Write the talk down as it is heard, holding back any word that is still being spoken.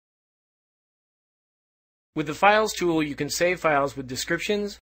With the Files tool, you can save files with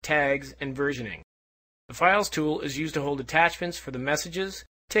descriptions, tags, and versioning. The Files tool is used to hold attachments for the Messages,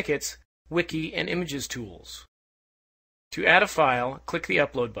 Tickets, Wiki, and Images tools. To add a file, click the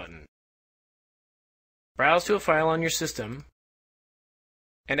Upload button. Browse to a file on your system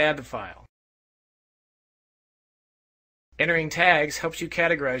and add the file. Entering tags helps you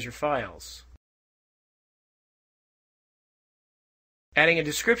categorize your files. Adding a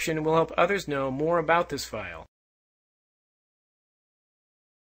description will help others know more about this file.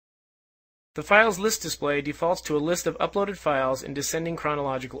 The Files List display defaults to a list of uploaded files in descending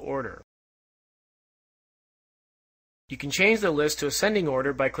chronological order. You can change the list to ascending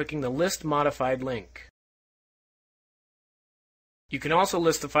order by clicking the List Modified link. You can also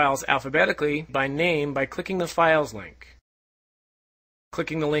list the files alphabetically by name by clicking the Files link.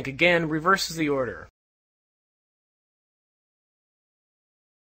 Clicking the link again reverses the order.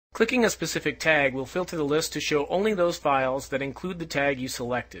 Clicking a specific tag will filter the list to show only those files that include the tag you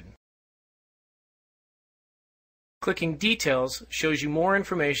selected. Clicking Details shows you more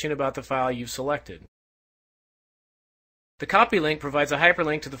information about the file you've selected. The copy link provides a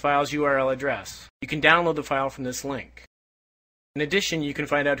hyperlink to the file's URL address. You can download the file from this link. In addition, you can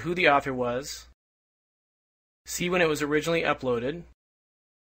find out who the author was, see when it was originally uploaded,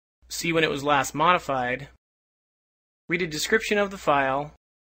 see when it was last modified, read a description of the file,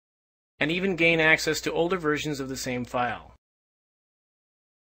 and even gain access to older versions of the same file.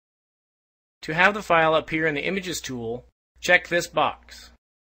 To have the file appear in the Images tool, check this box,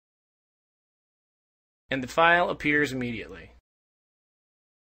 and the file appears immediately.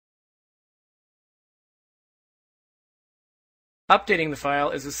 Updating the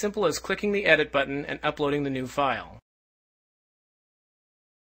file is as simple as clicking the Edit button and uploading the new file.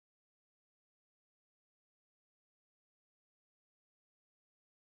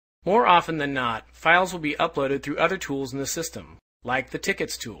 More often than not, files will be uploaded through other tools in the system, like the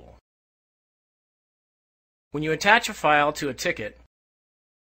Tickets tool. When you attach a file to a ticket,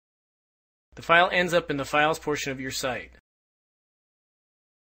 the file ends up in the Files portion of your site.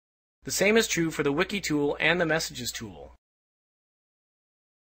 The same is true for the Wiki tool and the Messages tool.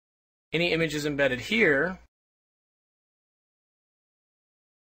 Any images embedded here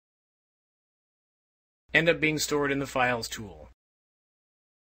end up being stored in the Files tool.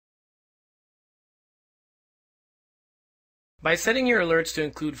 By setting your alerts to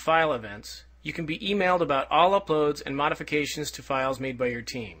include file events, you can be emailed about all uploads and modifications to files made by your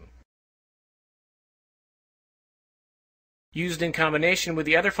team. Used in combination with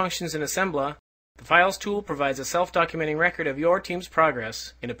the other functions in Assembla, the Files tool provides a self-documenting record of your team's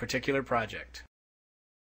progress in a particular project.